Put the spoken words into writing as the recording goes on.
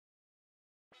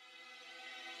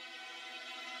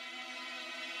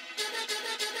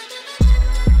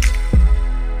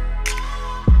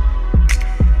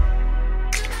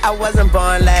I wasn't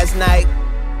born last night.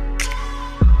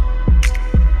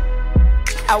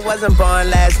 I wasn't born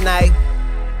last night.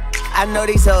 I know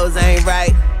these hoes ain't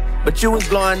right. But you was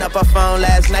blowing up her phone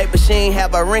last night, but she ain't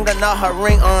have a ring or not her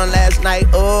ring on last night.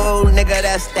 Oh, nigga,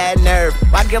 that's that nerve.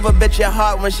 Why give a bitch your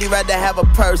heart when she rather have a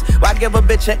purse? Why give a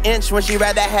bitch an inch when she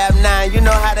rather have 9? You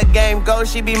know how the game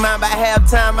goes, she be mine by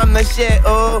halftime. I'm the shit,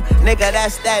 oh, nigga,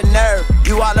 that's that nerve.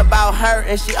 You all about her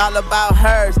and she all about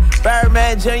hers.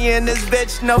 Birdman Jr. and this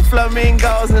bitch, no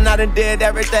flamingos. And I done did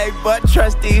everything but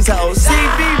trust these hoes.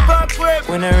 CB fuck with.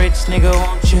 When a rich nigga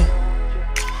want you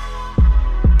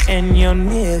and your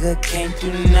nigga can't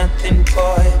do nothing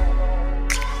for you.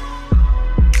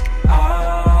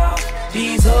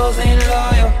 These hoes ain't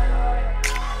loyal.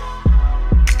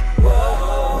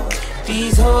 Whoa,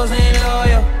 these hoes ain't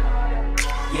loyal.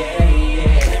 Yeah,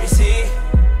 yeah. Let me see.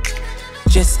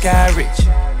 Just got rich.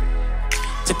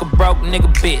 Took a broke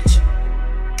nigga bitch.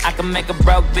 I can make a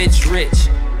broke bitch rich,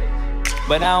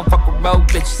 but I don't fuck with broke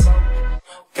bitches.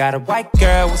 Got a white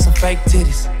girl with some fake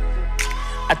titties.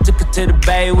 I took her to the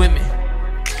bay with me.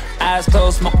 Eyes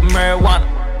closed, smoking marijuana.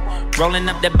 Rolling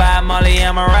up that by Molly,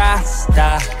 I'm a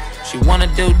Rasta. She wanna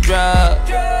do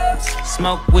drugs,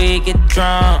 smoke weed, get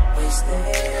drunk.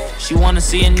 She wanna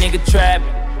see a nigga trap.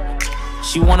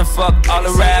 She wanna fuck all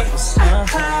the rappers.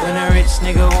 When a rich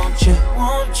nigga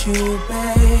want you,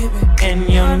 baby. And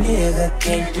your nigga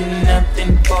can't do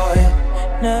nothing for you.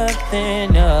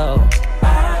 Nothing, no.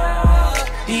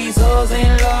 These hoes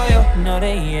ain't loyal, no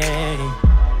they ain't.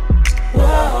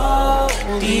 Whoa,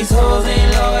 these hoes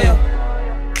ain't loyal.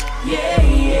 Yeah,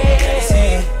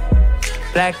 yeah.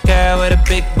 Black girl with a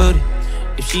big booty.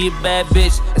 If she a bad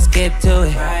bitch, let's get to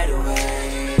it right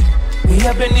away. We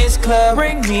up in this club,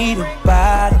 bring me the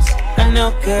bottles. I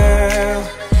know, girl,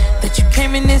 that you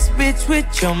came in this bitch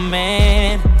with your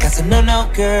man. That's a no-no,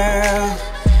 girl.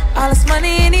 All this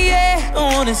money in the air,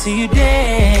 I wanna see you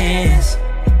dance.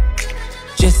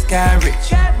 Just got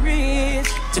rich.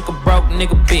 Took a broke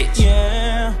nigga bitch.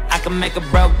 Yeah. I can make a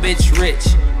broke bitch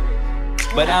rich,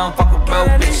 but I don't fuck with broke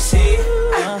bitches.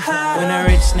 When a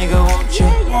rich nigga want you,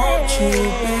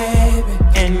 baby.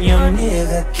 And your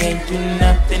nigga can't do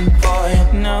nothing for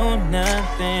you. No,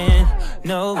 nothing,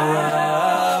 no.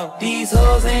 These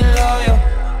hoes ain't loyal.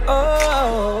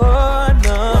 Oh,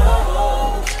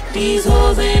 no. These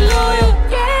hoes ain't loyal.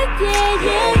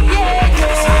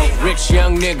 Rich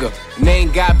young nigga,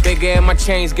 name got bigger and my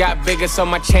chains got bigger, so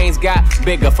my chains got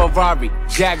bigger. Ferrari,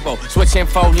 Jagbo, switching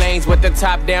 4 lanes with the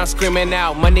top down, screaming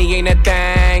out, money ain't a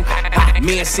thing.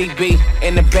 Me and CB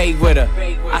in the bay with her.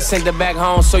 I send her back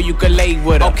home so you could lay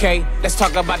with her. Okay, let's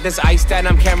talk about this ice that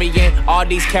I'm carrying. All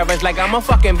these carrots like I'm a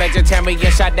fucking vegetarian.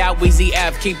 Shout out Weezy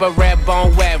F, keep a red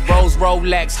bone wet. Rose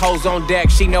Rolex, hoes on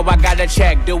deck. She know I got a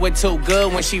check. Do it too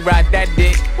good when she ride that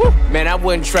dick. Woo. Man, I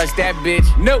wouldn't trust that bitch.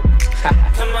 Nope.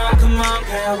 Come on,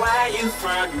 girl, why you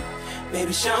frontin'?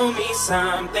 Baby, show me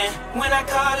something. When I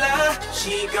call her,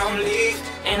 she gon' leave.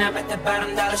 And I bet the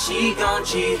bottom dollar she gon'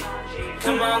 cheat.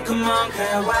 Come on,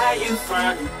 girl, why you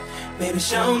frontin'? Baby,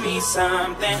 show me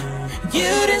something. You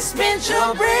done spent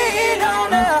your bread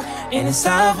on her, and it's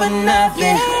all for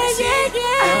nothing.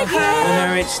 When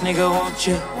a rich nigga want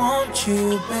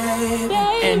you, baby.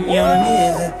 And your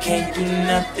nigga can't do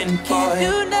nothing for you.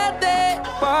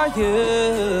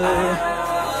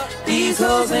 These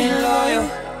hoes ain't loyal.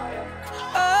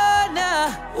 Oh,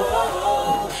 nah.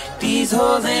 Whoa. These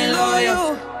hoes ain't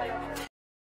loyal.